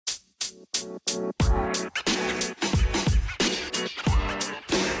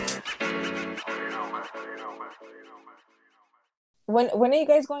When are you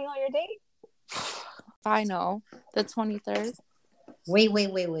guys going on your date? I know. The 23rd.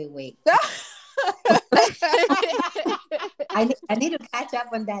 Wait. I need to catch up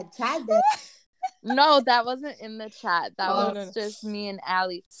on that chat. No, that wasn't in the chat. That was just me and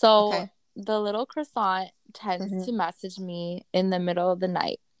Allie. So the little croissant tends to message me in the middle of the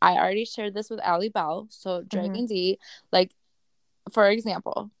night. I already shared this with Allie Bell. So Dragon D, like, for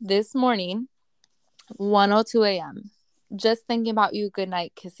example, this morning, 1:02 a.m. Just thinking about you, good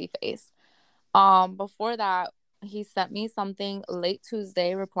night, kissy face. Before that, he sent me something late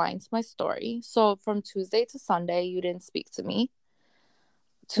Tuesday replying to my story. So from Tuesday to Sunday, you didn't speak to me.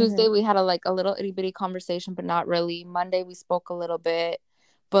 Tuesday, we had a little itty bitty conversation, but not really. Monday, we spoke a little bit.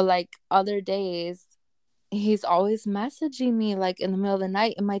 But like other days, he's always messaging me like in the middle of the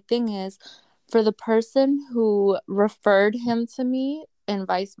night. And my thing is, for the person who referred him to me and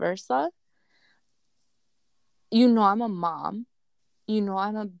vice versa, I'm a mom.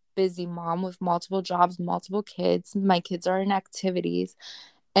 I'm a busy mom with multiple jobs, multiple kids. My kids are in activities.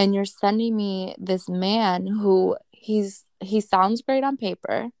 And you're sending me this man who he sounds great on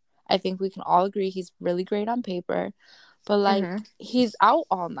paper. I think we can all agree he's really great on paper. But like he's out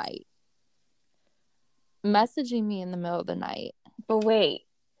all night messaging me in the middle of the night. But wait.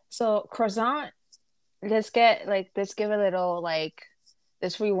 So croissant, let's give a little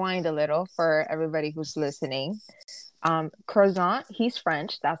let's rewind a little for everybody who's listening. Croissant, he's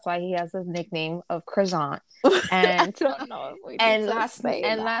French. That's why he has a nickname of Croissant. And I don't know. Last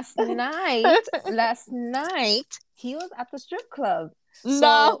night he was at the strip club.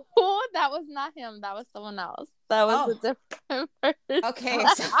 No, that was not him. That was someone else. That was a different person. Okay,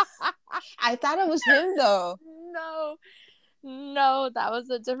 so I thought it was him though. No, that was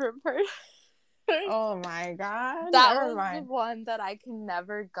a different person. Oh my god, that was the one that I can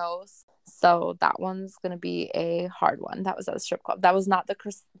never ghost. So that one's gonna be a hard one. That was at a strip club. That was not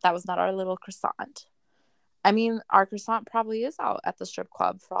our little croissant. I mean, our croissant probably is out at the strip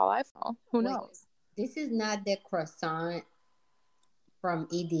club for all I know. Who knows? This is not the croissant from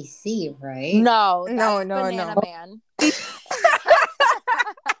EDC, right? No, Banana Man.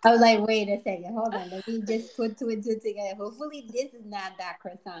 I was like, wait a second, hold on. Let me just put two and two together. Hopefully this is not that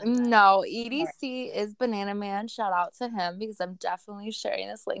croissant. No, EDC is Banana Man. Shout out to him because I'm definitely sharing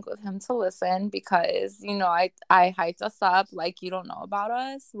this link with him to listen because, I hyped us up like you don't know about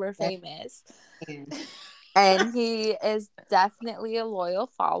us. We're famous. And he is definitely a loyal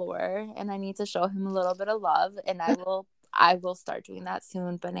follower and I need to show him a little bit of love and I will start doing that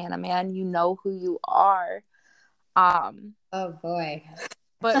soon. Banana Man, you know who you are. Oh boy.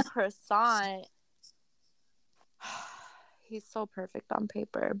 But croissant, he's so perfect on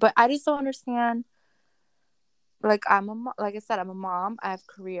paper. But I just don't understand. Like like I said, I'm a mom. I have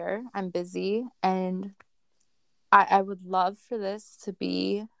a career. I'm busy, and I would love for this to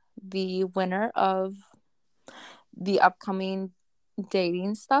be the winner of the upcoming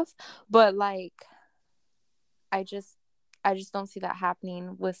dating stuff. But like, I just don't see that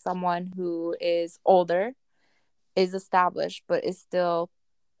happening with someone who is older, is established, but is still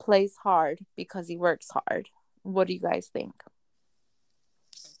plays hard because he works hard. What do you guys think?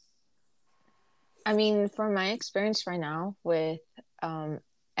 I mean, from my experience right now with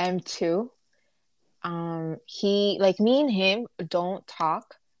M2, he me and him don't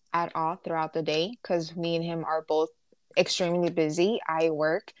talk at all throughout the day because me and him are both extremely busy. I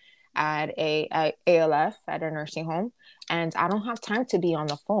work at a ALF at a nursing home and I don't have time to be on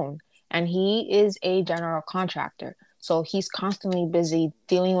the phone. And he is a general contractor. So he's constantly busy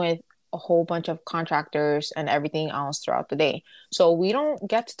dealing with a whole bunch of contractors and everything else throughout the day. So we don't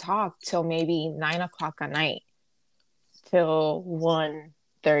get to talk till maybe 9:00 at night till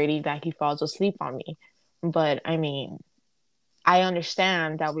 1:30 that he falls asleep on me. But I mean, I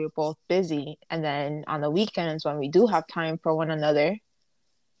understand that we're both busy. And then on the weekends when we do have time for one another,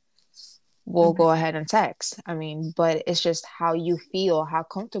 we'll go ahead and text. I mean, but it's just how you feel, how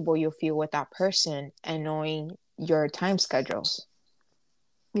comfortable you feel with that person and knowing your time schedules.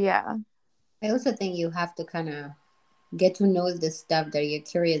 Yeah. I also think you have to kind of get to know the stuff that you're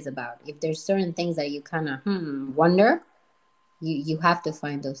curious about. If there's certain things that you kind of wonder, you have to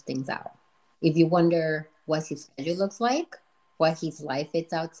find those things out. If you wonder what his schedule looks like, what his life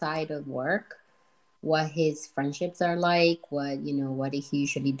is outside of work, what his friendships are like, what he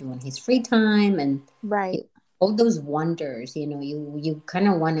usually do in his free time, and right, all those wonders, you kind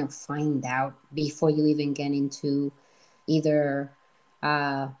of want to find out before you even get into either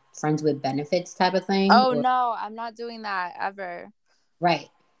friends with benefits type of thing. Oh, no, I'm not doing that ever. Right.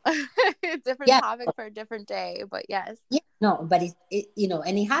 Different Yeah. topic for a different day, but yes. Yeah, no, but and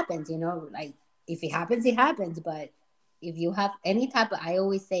it happens, like if it happens, it happens. But if you have any type of, I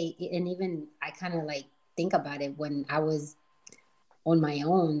always say, and even I kind of like think about it when I was on my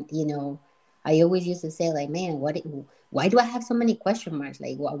own, I always used to say like, man, why do I have so many question marks?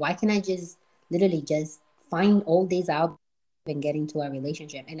 Like, why can't I just literally just find all these out and get into a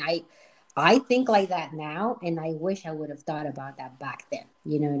relationship? And I think like that now, and I wish I would have thought about that back then.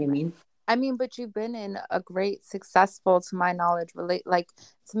 You know what I mean? I mean, but you've been in a great, successful, to my knowledge, like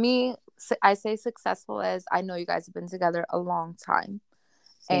to me, I say successful as I know you guys have been together a long time,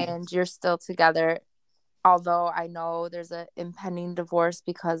 Yeah. and you're still together. Although I know there's an impending divorce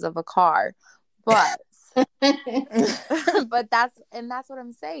because of a car, but but that's what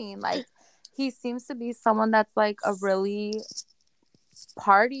I'm saying. Like, he seems to be someone that's like a really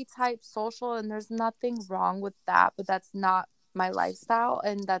party type social, and there's nothing wrong with that, but that's not my lifestyle,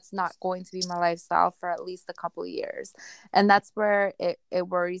 and that's not going to be my lifestyle for at least a couple of years. And that's where it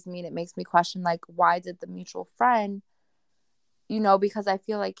worries me, and it makes me question, like, why did the mutual friend, because I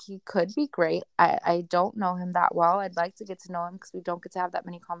feel like he could be great. I don't know him that well. I'd like to get to know him because we don't get to have that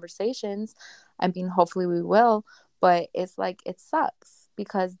many conversations. I mean, hopefully we will, but it's like, it sucks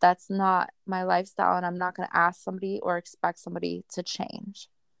because that's not my lifestyle, and I'm not going to ask somebody or expect somebody to change.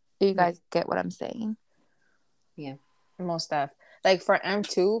 Do you guys get what I'm saying? Yeah. Most stuff. Like for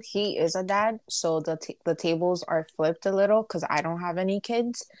M2, he is a dad, so the tables are flipped a little because I don't have any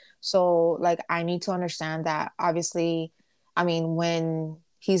kids. So like I need to understand that obviously, I mean, when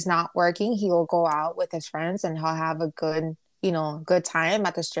he's not working, he will go out with his friends and he'll have a good time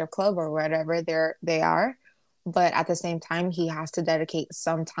at the strip club or wherever they are. But at the same time, he has to dedicate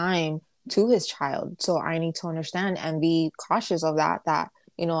some time to his child. So I need to understand and be cautious of that, at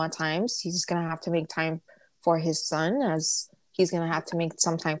times he's gonna have to make time for his son as he's going to have to make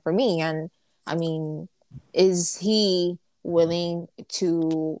some time for me. And I mean, is he willing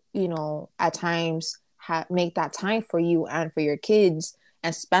to, at times make that time for you and for your kids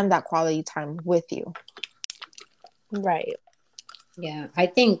and spend that quality time with you? Right. Yeah. I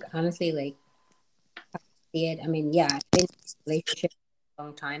think honestly, like, I see it. I mean, yeah, I've been in a relationship for a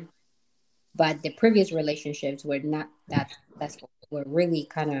long time, but the previous relationships were not that successful. Were really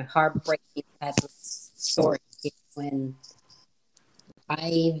kind of heartbreaking type of story. When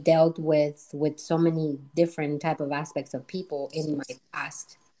I've dealt with so many different type of aspects of people in my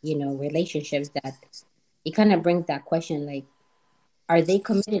past, relationships, that it kind of brings that question, like, are they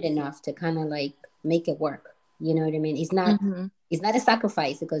committed enough to kind of like make it work? You know what I mean? It's not a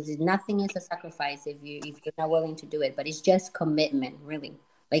sacrifice, because nothing is a sacrifice if you're not willing to do it, but it's just commitment, really.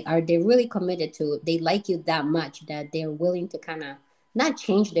 Like, are they really committed to, they like you that much that they're willing to kind of not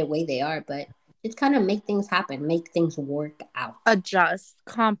change their way they are, but just kind of make things happen, make things work out. Adjust,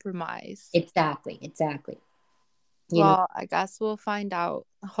 compromise. Exactly. Well, I guess we'll find out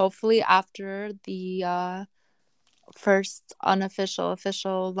hopefully after the first unofficial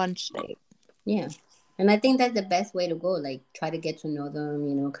official lunch date. Yeah. And I think that's the best way to go. Like, try to get to know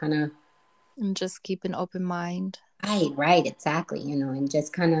them, kind of. And just keep an open mind. Right, exactly. And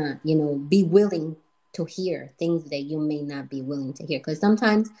just kind of, be willing to hear things that you may not be willing to hear. Because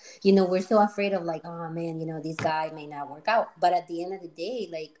sometimes, we're so afraid of like, oh man, this guy may not work out. But at the end of the day,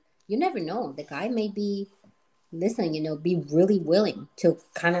 like, you never know. The guy may be, listen, be really willing to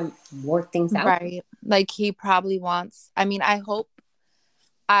kind of work things out. Right. Like, he probably wants, I mean, I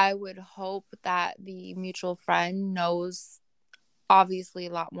would hope that the mutual friend knows obviously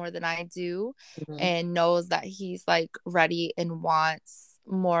a lot more than I do, and knows that he's like ready and wants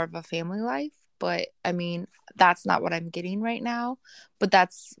more of a family life. But I mean, that's not what I'm getting right now, but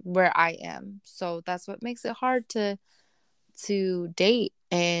that's where I am. So that's what makes it hard to date.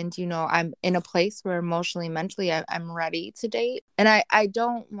 And I'm in a place where emotionally, mentally, I'm ready to date. And I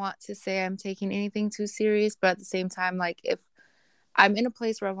don't want to say I'm taking anything too serious, but at the same time, like, if I'm in a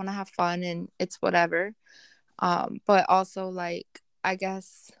place where I want to have fun and it's whatever. But also, like, I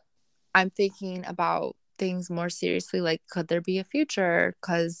guess I'm thinking about things more seriously. Like, could there be a future?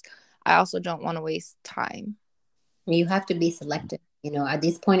 Because I also don't want to waste time. You have to be selective. At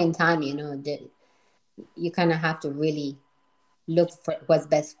this point in time, that you kind of have to really look for what's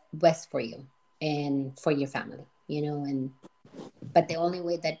best for you and for your family. But the only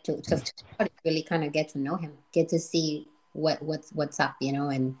way that to really kind of get to know him, get to see what's up,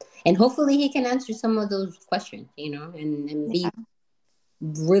 and hopefully he can answer some of those questions, and be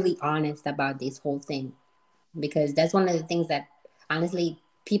really honest about this whole thing, because that's one of the things that honestly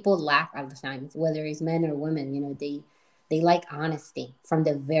people lack all the time, whether it's men or women. They like honesty from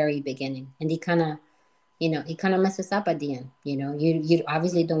the very beginning, and they kind of it kind of messes up at the end. You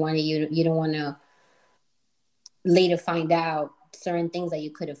obviously don't want to, you don't want to later find out certain things that you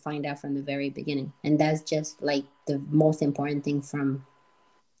could have find out from the very beginning. And that's just like the most important thing from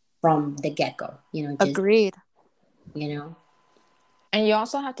the get-go, just, agreed. you know. And you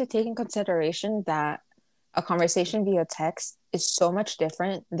also have to take in consideration that a conversation via text is so much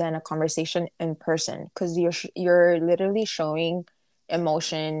different than a conversation in person, because you're literally showing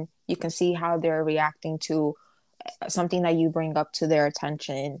emotion. You can see how they're reacting to something that you bring up to their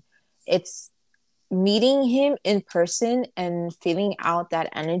attention. It's meeting him in person and feeling out that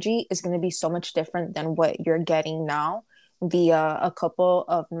energy is going to be so much different than what you're getting now via a couple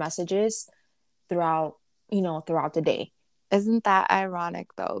of messages throughout throughout the day. Isn't that ironic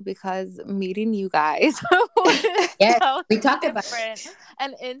though? Because meeting you guys was Yeah, so we talked about different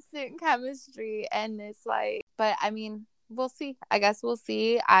and instant chemistry, and it's like, but I mean, we'll see. I guess we'll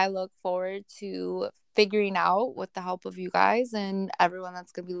see. I look forward to figuring out, with the help of you guys and everyone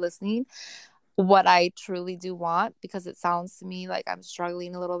that's gonna be listening, what I truly do want, because it sounds to me like I'm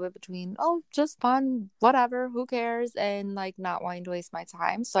struggling a little bit between, oh, just fun, whatever, who cares, and like not wanting to waste my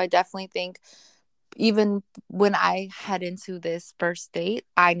time. So I definitely think, even when I head into this first date,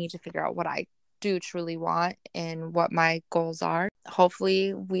 I need to figure out what I do truly want and what my goals are.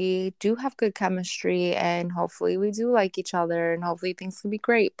 Hopefully we do have good chemistry, and hopefully we do like each other, and hopefully things can be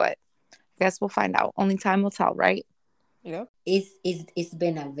great, but I guess we'll find out. Only time will tell, right? Yep. It's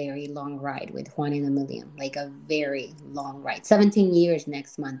been a very long ride with Juan in a Million, like a very long ride. 17 years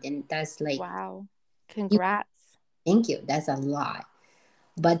next month, and that's like, Wow. Congrats. thank you. That's a lot.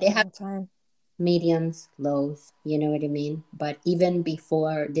 But they have Long time. mediums, lows, you know what I mean? But even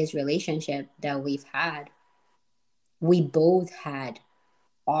before this relationship that we've had, we both had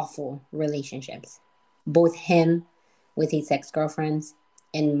awful relationships. Both him with his ex-girlfriends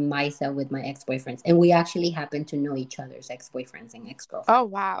and myself with my ex-boyfriends. And we actually happen to know each other's ex-boyfriends and ex-girlfriends. Oh,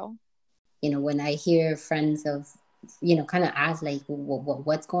 wow. When I hear friends of, kind of ask like,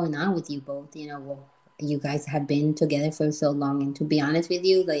 what's going on with you both? You guys have been together for so long. And to be honest with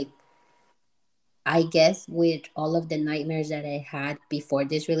you, like, I guess with all of the nightmares that I had before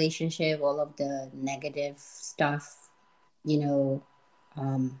this relationship, all of the negative stuff, you know,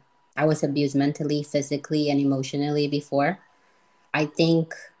 I was abused mentally, physically, and emotionally before. I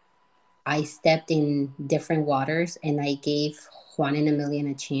think I stepped in different waters and I gave Juan in a Million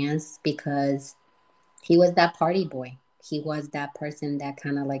a chance because he was that party boy. He was that person that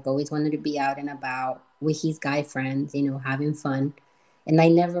kind of like always wanted to be out and about with his guy friends, having fun. And I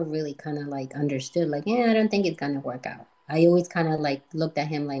never really kind of like understood, like, yeah, I don't think it's gonna work out. I always kind of like looked at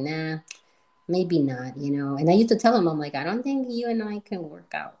him like, nah, maybe not. And I used to tell him, I'm like, I don't think you and I can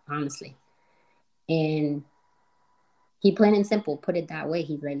work out, honestly. And he plain and simple put it that way.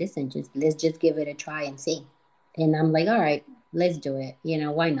 He's like, listen, let's just give it a try and see. And I'm like, all right, let's do it.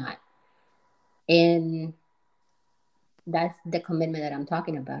 Why not? And that's the commitment that I'm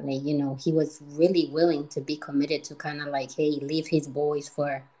talking about. Like, he was really willing to be committed to kind of like, hey, leave his boys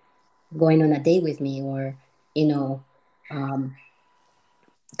for going on a date with me, or, you know, um,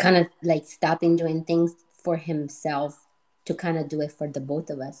 kind of like stopping doing things for himself to kind of do it for the both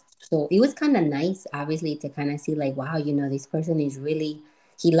of us. So it was kind of nice, obviously, to kind of see like, wow, this person is really,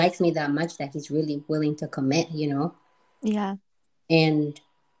 he likes me that much that he's really willing to commit. Yeah. And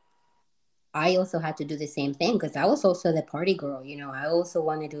I also had to do the same thing because I was also the party girl. I also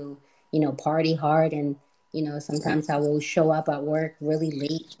wanted to, party hard. And, sometimes I will show up at work really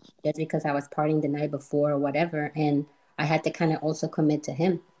late just because I was partying the night before or whatever. And I had to kind of also commit to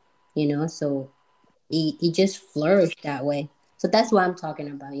him. So he just flourished that way. So that's what I'm talking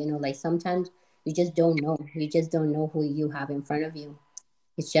about. Like sometimes you just don't know. You just don't know who you have in front of you.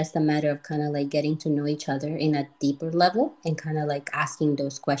 It's just a matter of kind of like getting to know each other in a deeper level and kind of like asking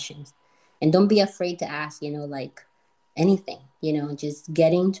those questions. And don't be afraid to ask, like anything, just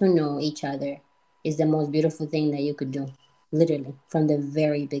getting to know each other is the most beautiful thing that you could do, literally, from the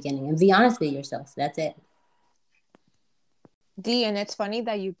very beginning. And be honest with yourself. That's it. D, and it's funny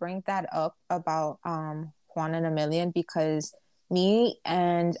that you bring that up about Juan in a Million, because me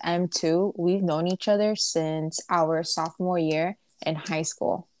and M2, we've known each other since our sophomore year in high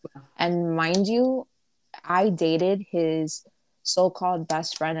school. And mind you, I dated his so-called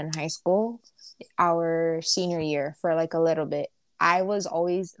best friend in high school our senior year for like a little bit. I was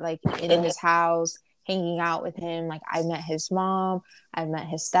always like in his house, hanging out with him. Like I met his mom, I met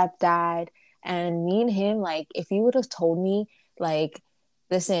his stepdad, and me and him, like if you would have told me like,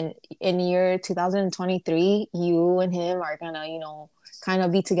 listen, in year 2023, you and him are gonna, kind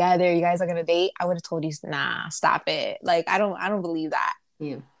of be together, you guys are gonna date, I would have told you, nah, stop it. Like I don't believe that.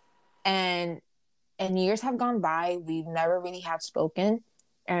 Yeah. And and years have gone by. We've never really had spoken.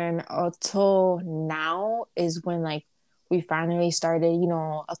 And until now is when like we finally started, you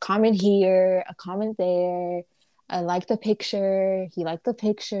know, a comment here, a comment there. I like the picture, he liked the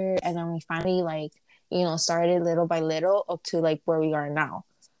picture, and then we finally like, you know, started little by little up to like where we are now.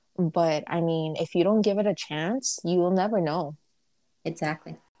 But I mean, if you don't give it a chance, you will never know.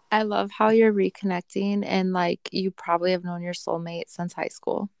 Exactly. I love how you're reconnecting and like you probably have known your soulmate since high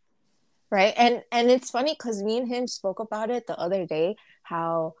school. Right. And it's funny because me and him spoke about it the other day,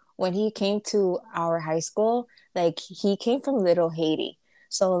 how when he came to our high school, like he came from Little Haiti.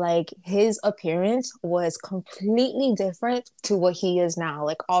 So like his appearance was completely different to what he is now,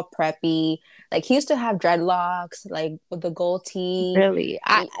 like all preppy. Like he used to have dreadlocks, like with the gold tee. Really?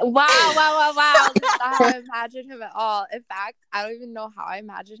 Wow. This is not how I imagined him at all. In fact, I don't even know how I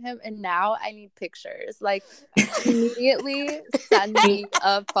imagined him. And now I need pictures. Like, immediately send me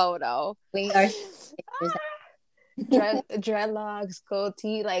a photo. We are Dreadlocks, gold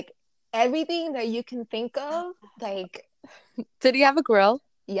tee, like everything that you can think of. Like, did he have a grill?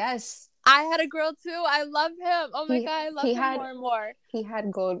 yes. I had a grill too. I love him. Oh my God, I love him had, more and more. He had a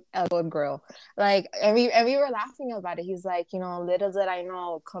gold grill. Like, and we were laughing about it. He's like, you know, little did I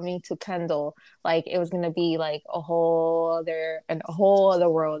know coming to Kendall, like it was gonna be like a whole other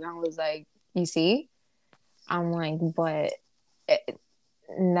world. And I was like, you see? I'm like, but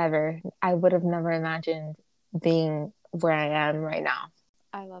never. I would have never imagined being where I am right now.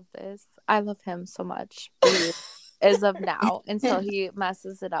 I love this. I love him so much. As of now until he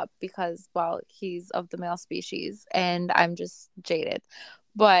messes it up because, well, he's of the male species and I'm just jaded.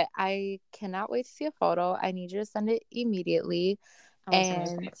 But I cannot wait to see a photo. I need you to send it immediately.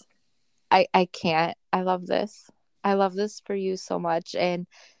 And I can't. I love this. I love this for you so much. And,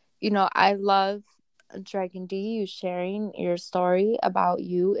 you know, I love Dragon D, you sharing your story about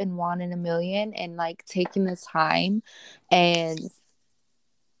you and One in a Million and like taking the time and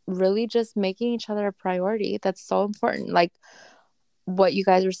really just making each other a priority. That's so important. Like what you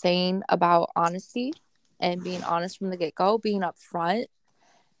guys were saying about honesty and being honest from the get-go, being upfront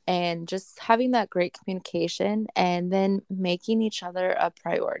and just having that great communication and then making each other a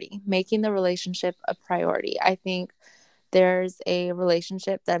priority, making the relationship a priority. I think there's a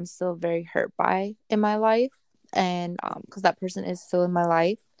relationship that I'm still very hurt by in my life, and because that person is still in my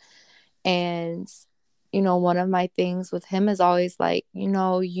life. And you know, one of my things with him is always like, you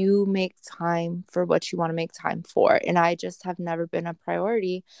know, you make time for what you want to make time for. And I just have never been a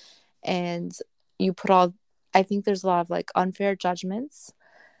priority. And you put all, I think there's a lot of like unfair judgments.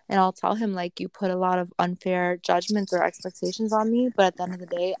 And I'll tell him, like, you put a lot of unfair judgments or expectations on me. But at the end of the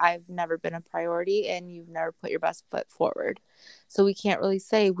day, I've never been a priority and you've never put your best foot forward. So we can't really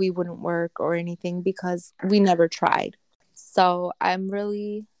say we wouldn't work or anything because we never tried. So I'm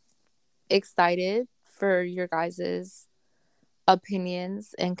really excited for your guys's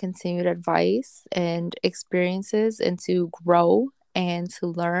opinions and continued advice and experiences and to grow and to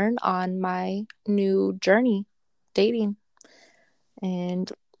learn on my new journey dating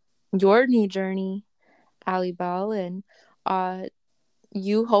and your new journey, Allie Bell, and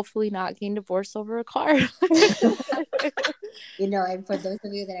you hopefully not getting divorced over a car. You know, and for those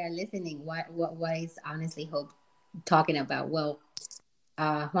of you that are listening, what is honestly Hope talking about? Well,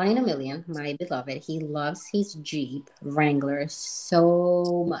 One in a Million, my beloved, he loves his Jeep Wrangler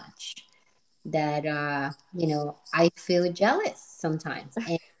so much that you know, I feel jealous sometimes.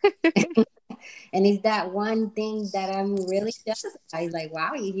 And and it's that one thing that I'm really jealous of. I like,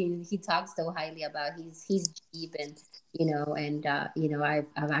 wow, he talks so highly about his Jeep, and you know,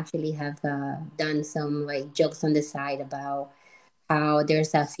 I've actually have done some like jokes on the side about how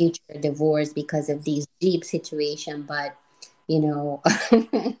there's a future divorce because of these Jeep situation, but you know,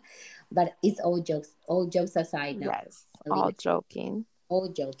 but it's all jokes aside now. Yes, all joking. All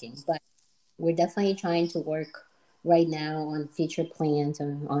joking, but we're definitely trying to work right now on future plans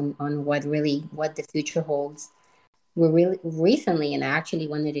on what the future holds. We really recently, and I actually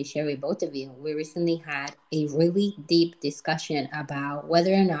wanted to share with both of you, we recently had a really deep discussion about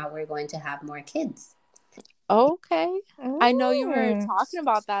whether or not we're going to have more kids. Okay. I know you were talking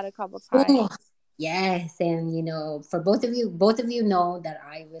about that a couple times. Yes, and you know, for both of you know that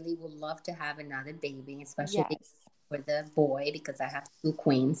I really would love to have another baby, especially for the boy because I have two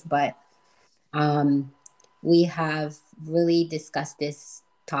queens. But we have really discussed this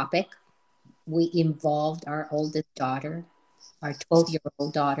topic. We involved our oldest daughter, our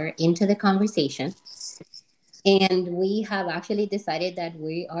 12-year-old daughter, into the conversation, and we have actually decided that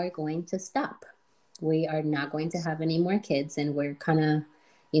we are going to stop. We are not going to have any more kids, and we're kind of,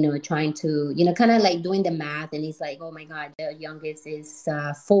 trying to, kind of like doing the math. And he's like, oh my God, the youngest is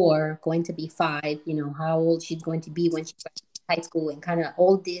 4, going to be 5, how old she's going to be when she graduates high school, and kind of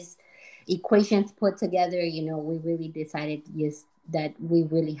all these equations put together, we really decided, yes, that we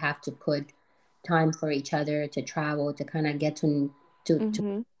really have to put time for each other, to travel, to kind of get to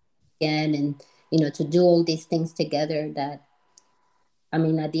again, and, to do all these things together. That, I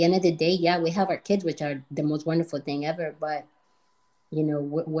mean, at the end of the day, yeah, we have our kids, which are the most wonderful thing ever, but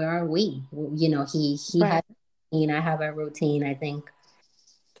where are we? He Right. has a routine, I have a routine. I think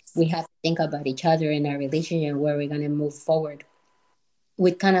we have to think about each other and our relationship, where we're going to move forward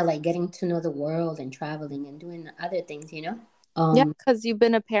with kind of like getting to know the world and traveling and doing other things. Yeah, um because you've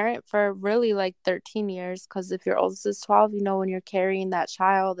been a parent for really like 13 years. Because if your oldest is 12, when you're carrying that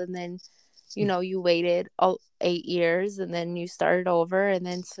child, and then, you waited 8 years, and then you started over, and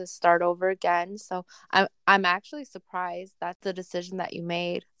then to start over again. So I'm actually surprised that's the decision that you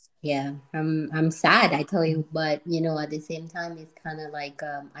made. yeah, I'm sad, I tell you, but at the same time, it's kind of like,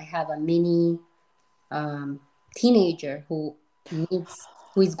 I have a mini teenager who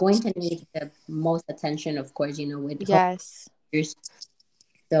is going to need the most attention, of course, with her Yes. years.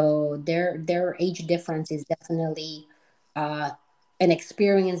 So their age difference is definitely uh, an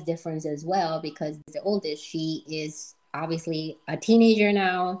experience difference as well, because the oldest, she is obviously a teenager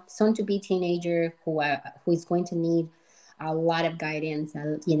now, soon to be teenager, who is going to need a lot of guidance.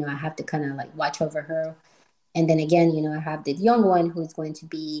 I have to kind of like watch over her, and then again, I have the young one who's going to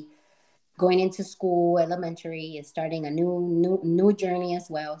be going into school, elementary, and starting a new journey as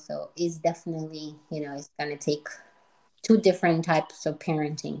well. So it's definitely, it's gonna take two different types of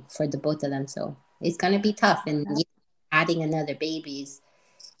parenting for the both of them. So it's gonna be tough, and adding another babies,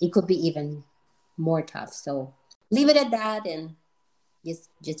 it could be even more tough. So leave it at that, and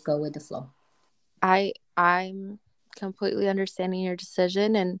just go with the flow. I'm completely understanding your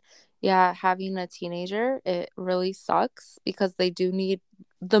decision. And yeah, having a teenager, it really sucks, because they do need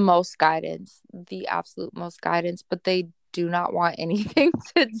the most guidance, the absolute most guidance, but they do not want anything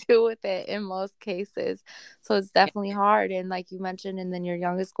to do with it in most cases. So it's definitely hard. And like you mentioned, and then your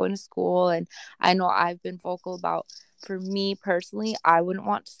youngest going to school, and I know I've been vocal about, for me personally, I wouldn't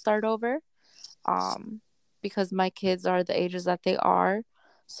want to start over, because my kids are the ages that they are.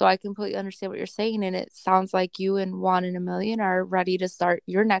 So I completely understand what you're saying, and it sounds like you and One in a Million are ready to start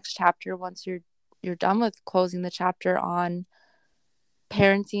your next chapter once you're done with closing the chapter on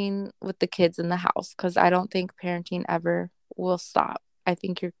parenting with the kids in the house, because I don't think parenting ever will stop. I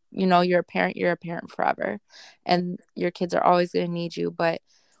think you're a parent forever, and your kids are always going to need you. But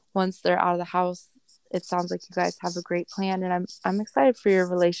once they're out of the house, it sounds like you guys have a great plan, and I'm excited for your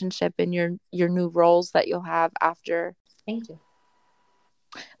relationship and your new roles that you'll have after. Thank you.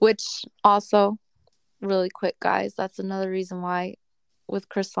 Which also, really quick, guys, that's another reason why with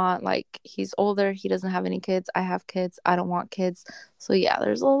Croissant, like, he's older, he doesn't have any kids, I have kids, I don't want kids. So yeah,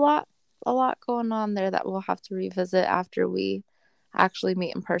 there's a lot going on there that we'll have to revisit after we actually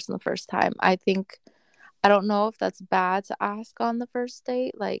meet in person the first time. I don't know if that's bad to ask on the first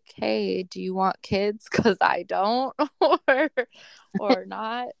date, like, hey, do you want kids? Because I don't, or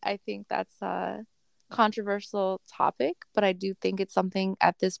not. I think that's a controversial topic, but I do think it's something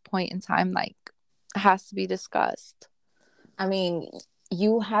at this point in time, like, has to be discussed. I mean,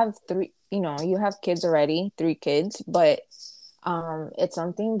 you have you have kids already, 3 kids, but it's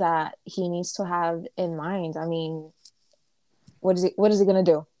something that he needs to have in mind. I mean, what is he gonna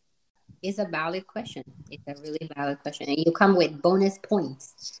do? It's a valid question. It's a really valid question, and you come with bonus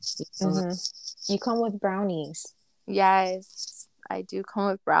points. You come with brownies. Yes, I do come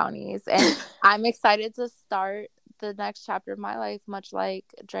with brownies, and I'm excited to start the next chapter of my life, much like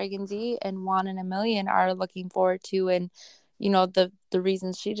Dragon Z and One in a Million are looking forward to. And the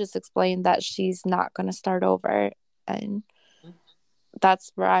reasons she just explained, that she's not going to start over, and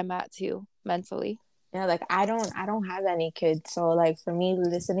that's where I'm at too, mentally. Yeah, like I don't have any kids, so like for me,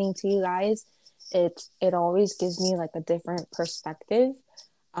 listening to you guys, it always gives me like a different perspective.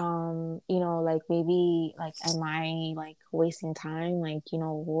 Like maybe like am I like wasting time? Like,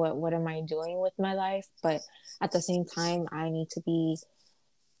 what am I doing with my life? But at the same time,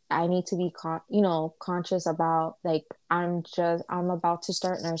 conscious about, like, I'm about to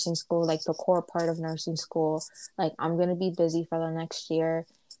start nursing school, like the core part of nursing school. Like, I'm going to be busy for the next year.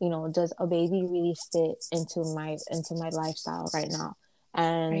 Does a baby really fit into my lifestyle right now?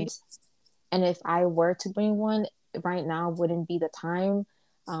 And Right. and if I were to bring one right now, wouldn't be the time.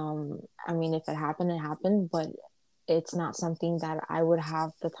 I mean, if it happened, it happened, but it's not something that I would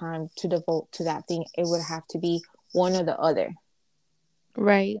have the time to devote to that thing. It would have to be one or the other.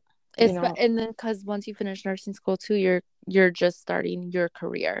 Right. you know. And then because once you finish nursing school too, you're just starting your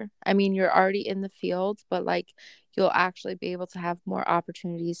career. I mean, you're already in the field, but like you'll actually be able to have more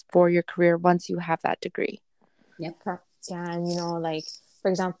opportunities for your career once you have that degree. Yep. Yeah, and like for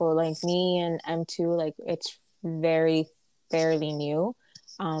example, like me and M2, like it's very fairly new,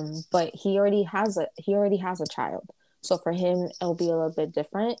 but he already has a child, so for him it'll be a little bit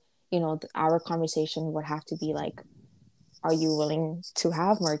different. Our conversation would have to be like, are you willing to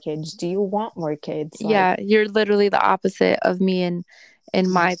have more kids? Do you want more kids? Like, Yeah, you're literally the opposite of me and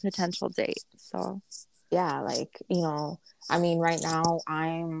my potential date. So yeah, like, I mean, right now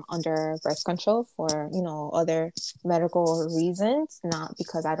I'm under birth control for, other medical reasons, not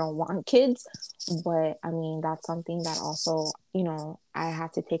because I don't want kids, but I mean, that's something that also, I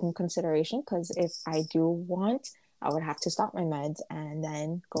have to take in consideration, because if I do want, I would have to stop my meds and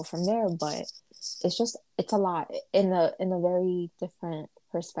then go from there. But it's a lot in a very different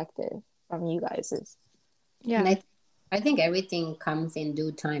perspective from you guys's. And yeah. I think everything comes in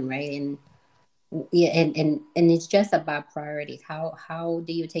due time, right? And yeah, and it's just about priorities. How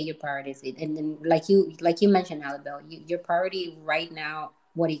do you take your priorities? And then like you mentioned, Alabel, your priority right now,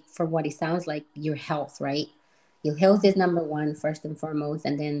 from what it sounds like, your health, right? Your health is number one, first and foremost,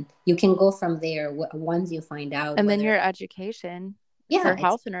 and then you can go from there. Once you find out And then whether, your education, her yeah, it's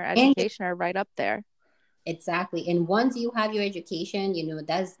health and her and education are right up there. exactly. And once you have your education,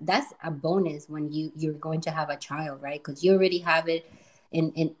 that's a bonus when you're going to have a child, right? Because you already have it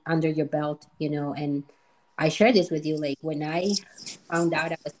in under your belt, and I share this with you. Like when I found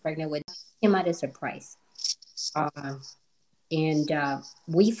out I was pregnant with, it came out a surprise. Uh, and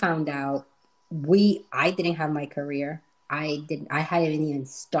we found out, I didn't have my career. I hadn't even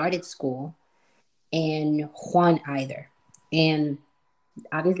started school, and Juan either. And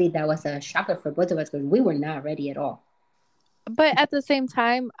obviously that was a shocker for both of us because we were not ready at all. But at the same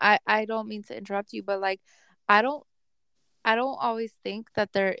time, I don't mean to interrupt you, but like I don't I don't always think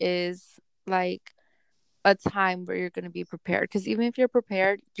that there is like a time where you're going to be prepared, because even if you're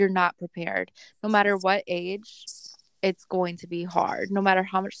prepared, you're not prepared. No matter what age, it's going to be hard. No matter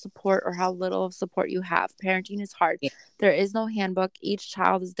how much support or how little of support you have, parenting is hard. Yeah. There is no handbook. Each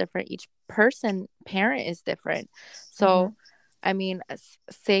child is different. Each parent is different. Mm-hmm. So, I mean,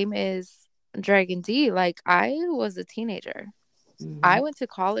 same as Dragon D, like I was a teenager. Mm-hmm. I went to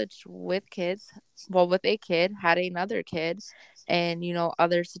college with kids, well, with a kid, had another kid, and,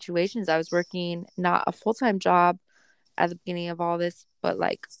 other situations. I was working not a full time job at the beginning of all this, but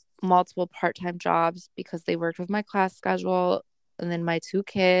like multiple part time jobs because they worked with my class schedule, and then my two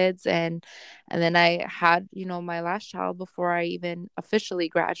kids, and then I had, my last child before I even officially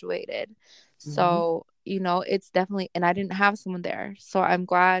graduated. Mm-hmm. So, it's definitely, and I didn't have someone there. So I'm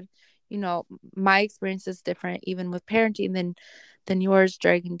glad, my experience is different even with parenting than yours,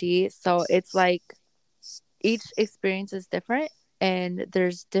 Dragon D. So it's like each experience is different, and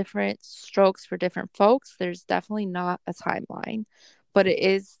there's different strokes for different folks. There's definitely not a timeline, but it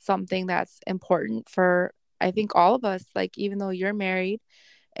is something that's important for, I think, all of us. Like, even though you're married,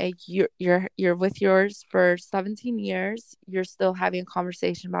 you're with yours for 17 years, you're still having a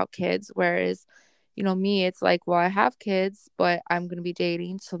conversation about kids, whereas me, it's like, well, I have kids, but I'm going to be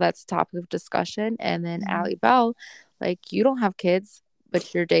dating, so that's a topic of discussion. And then Allie Bell, like, you don't have kids,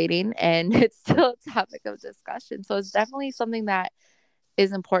 but you're dating, and it's still a topic of discussion. So it's definitely something that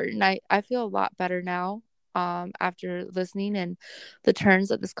is important. I feel a lot better now, after listening and the turns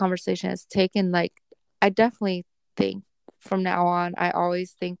that this conversation has taken. Like, I definitely think from now on, I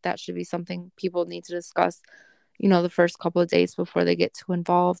always think that should be something people need to discuss, the first couple of days before they get too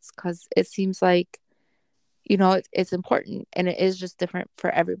involved, because it seems like, it's important, and it is just different for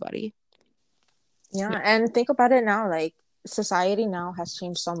everybody. Yeah, and think about it now, like society now has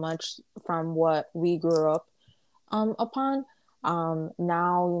changed so much from what we grew up upon.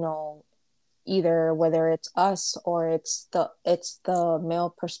 Now, either whether it's us or it's the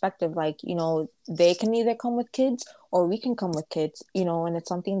male perspective, like, they can either come with kids or we can come with kids, and it's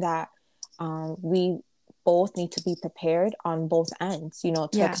something that we both need to be prepared on both ends, to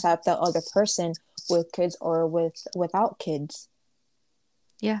Yeah. accept the other person with kids or without kids.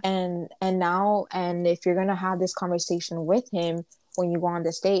 Yeah. And if you're gonna have this conversation with him when you go on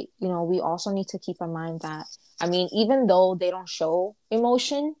this date, we also need to keep in mind that, I mean, even though they don't show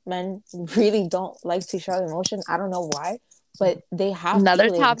emotion, men really don't like to show emotion. I don't know why, but they have Another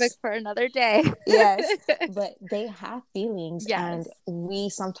topic feelings. for another day. Yes, but they have feelings, and Yes. we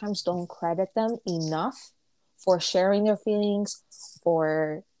sometimes don't credit them enough for sharing their feelings,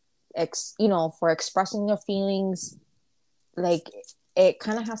 for for expressing their feelings. Like, it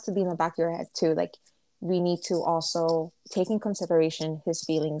kind of has to be in the back of your head too. Like, we need to also take in consideration his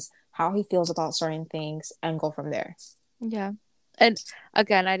feelings, how he feels about certain things, and go from there. Yeah. And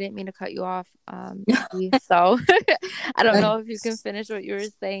again, I didn't mean to cut you off. So I don't know if you can finish what you were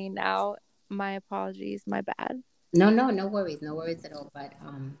saying now. My apologies. My bad. No, no worries. No worries at all. But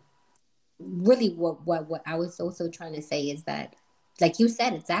really what I was also trying to say is that, like you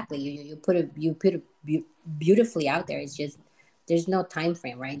said, exactly, you put it beautifully out there. It's just there's no time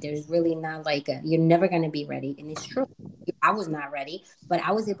frame, right? There's really not like you're never going to be ready, and it's true. I was not ready, but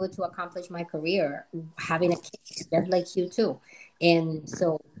I was able to accomplish my career having a kid, just like you too. And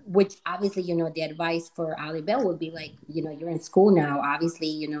so, which obviously, the advice for Ali Bell would be like, you're in school now,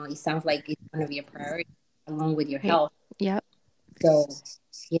 obviously, it sounds like it's going to be a priority along with your Right. health. Yep. So,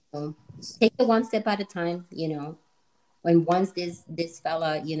 take it one step at a time, and once this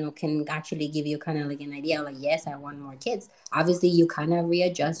fella, can actually give you kind of like an idea, like, yes, I want more kids. Obviously, you kind of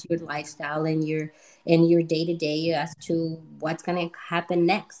readjust your lifestyle and your day to day as to what's gonna happen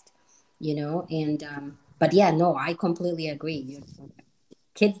next, And but yeah, no, I completely agree.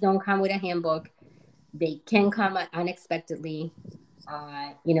 Kids don't come with a handbook. They can come unexpectedly.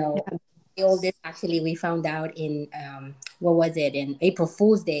 Yeah. The oldest, actually, we found out in what was it, in April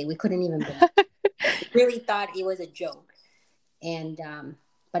Fool's Day. We couldn't even believe it. We really thought it was a joke. And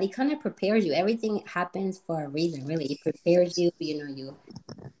but it kind of prepares you. Everything happens for a reason, really. It prepares you,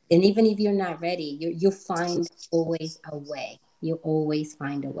 and even if you're not ready, you find always a way. You always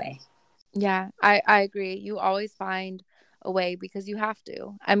find a way. Yeah, I agree. You always find a way because you have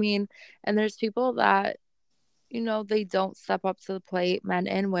to. I mean, and there's people that, they don't step up to the plate, men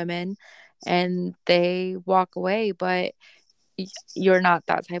and women, and they walk away, but you're not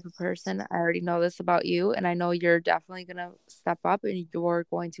that type of person. I already know this about you, and I know you're definitely going to step up and you're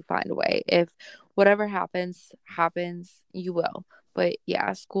going to find a way. If whatever happens, you will. But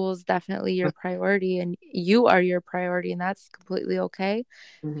yeah, school is definitely your priority, and you are your priority, and that's completely okay.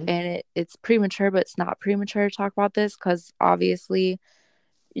 Mm-hmm. And it's premature, but it's not premature to talk about this because obviously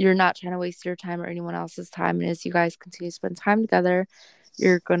you're not trying to waste your time or anyone else's time. And as you guys continue to spend time together,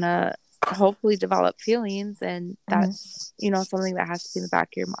 you're going to hopefully develop feelings. And that's, something that has to be in the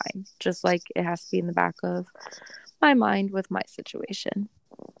back of your mind, just like it has to be in the back of my mind with my situation.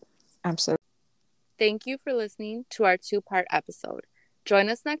 Absolutely. Thank you for listening to our 2-part episode. Join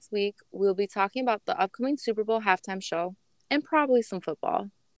us next week. We'll be talking about the upcoming Super Bowl halftime show and probably some football.